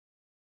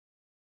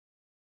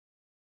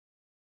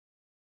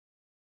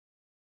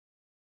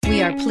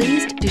We are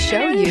pleased to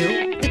show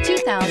you the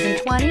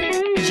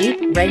 2020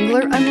 Jeep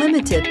Wrangler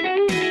Unlimited.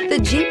 The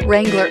Jeep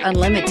Wrangler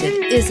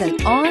Unlimited is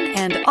an on-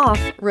 and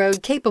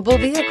off-road capable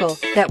vehicle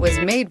that was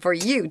made for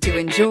you to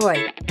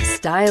enjoy.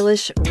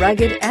 Stylish,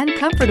 rugged, and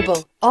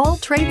comfortable. All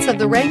traits of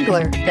the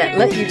Wrangler that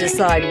let you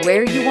decide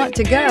where you want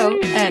to go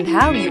and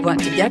how you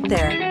want to get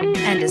there.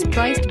 And is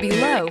priced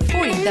below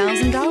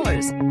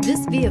 $40,000.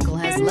 This vehicle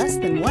has less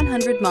than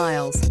 100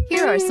 miles.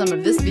 Here are some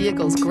of this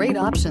vehicle's great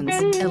options: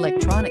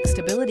 electronic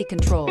stability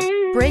control,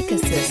 brake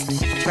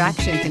assist,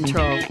 traction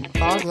control,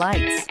 fog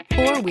lights,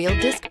 four-wheel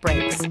disc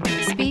brakes,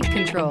 speed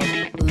control,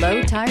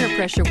 low tire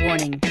pressure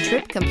warning,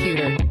 trip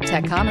computer,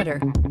 tachometer,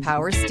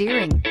 power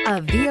steering.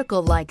 A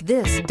vehicle like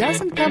this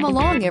doesn't come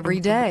along every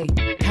day.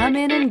 Come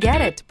in and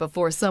get it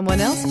before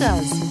someone else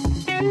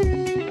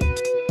does.